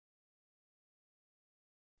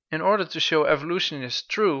In order to show evolution is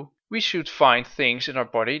true, we should find things in our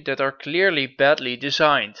body that are clearly badly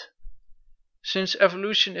designed. Since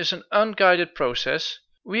evolution is an unguided process,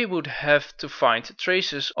 we would have to find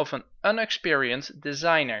traces of an unexperienced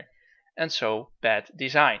designer, and so bad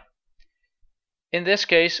design. In this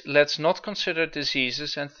case, let's not consider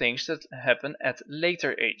diseases and things that happen at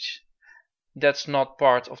later age. That's not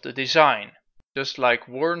part of the design, just like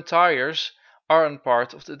worn tires aren't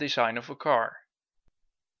part of the design of a car.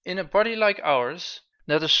 In a body like ours,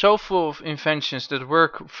 that is so full of inventions that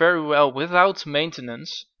work very well without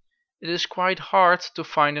maintenance, it is quite hard to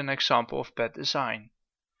find an example of bad design.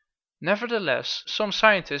 Nevertheless, some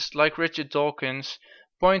scientists like Richard Dawkins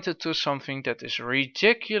pointed to something that is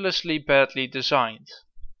ridiculously badly designed: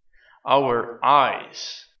 our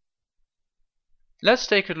eyes. Let's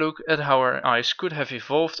take a look at how our eyes could have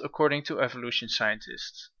evolved according to evolution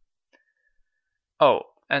scientists. Oh,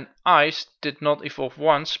 and eyes did not evolve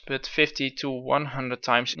once, but 50 to 100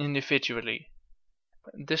 times individually.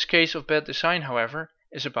 This case of bad design, however,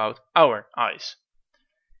 is about our eyes.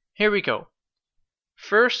 Here we go.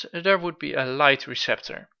 First, there would be a light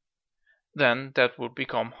receptor. Then that would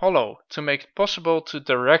become hollow to make it possible to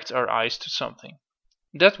direct our eyes to something.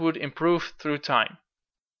 That would improve through time.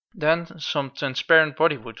 Then some transparent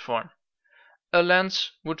body would form. A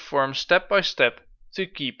lens would form step by step to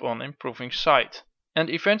keep on improving sight. And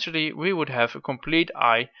eventually we would have a complete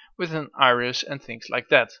eye with an iris and things like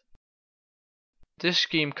that. This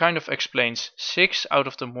scheme kind of explains 6 out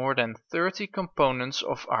of the more than 30 components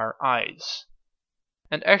of our eyes.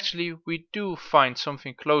 And actually we do find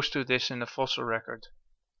something close to this in the fossil record.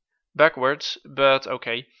 Backwards, but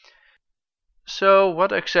okay. So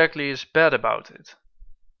what exactly is bad about it?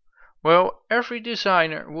 Well, every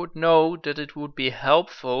designer would know that it would be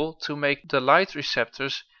helpful to make the light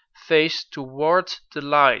receptors face toward the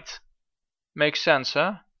light. Makes sense,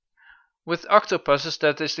 huh? With octopuses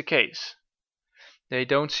that is the case. They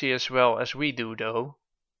don't see as well as we do though.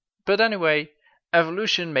 But anyway,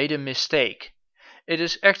 evolution made a mistake. It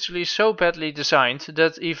is actually so badly designed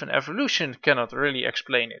that even evolution cannot really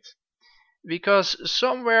explain it. Because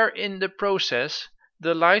somewhere in the process,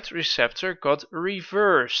 the light receptor got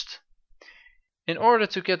reversed. In order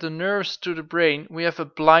to get the nerves to the brain, we have a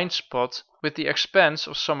blind spot with the expense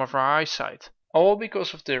of some of our eyesight. All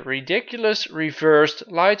because of the ridiculous reversed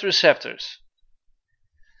light receptors.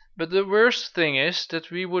 But the worst thing is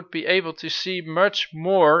that we would be able to see much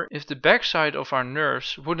more if the backside of our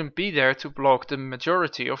nerves wouldn't be there to block the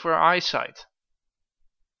majority of our eyesight.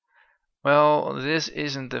 Well, this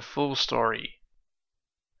isn't the full story.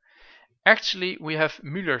 Actually, we have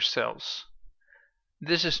Muller cells.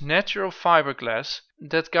 This is natural fiberglass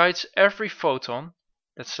that guides every photon,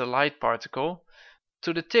 that's the light particle,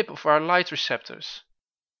 to the tip of our light receptors.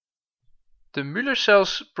 The Muller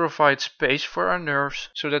cells provide space for our nerves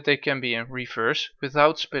so that they can be in reverse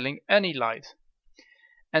without spilling any light.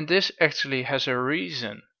 And this actually has a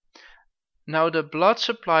reason. Now the blood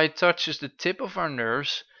supply touches the tip of our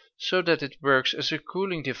nerves so that it works as a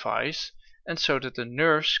cooling device and so that the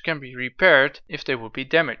nerves can be repaired if they would be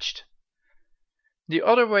damaged. The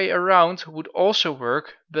other way around would also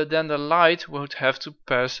work, but then the light would have to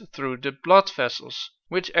pass through the blood vessels,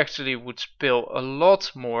 which actually would spill a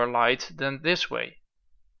lot more light than this way.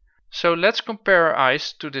 So let's compare our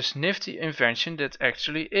eyes to this nifty invention that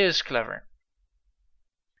actually is clever.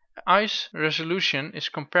 Eyes resolution is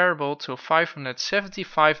comparable to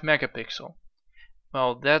 575 megapixel.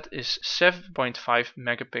 Well, that is 7.5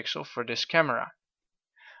 megapixel for this camera.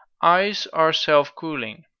 Eyes are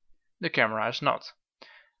self-cooling. The camera is not.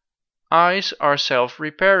 Eyes are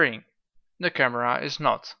self-repairing. The camera is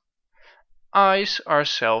not. Eyes are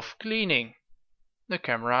self-cleaning. The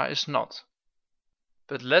camera is not.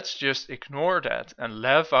 But let's just ignore that and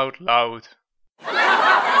laugh out loud.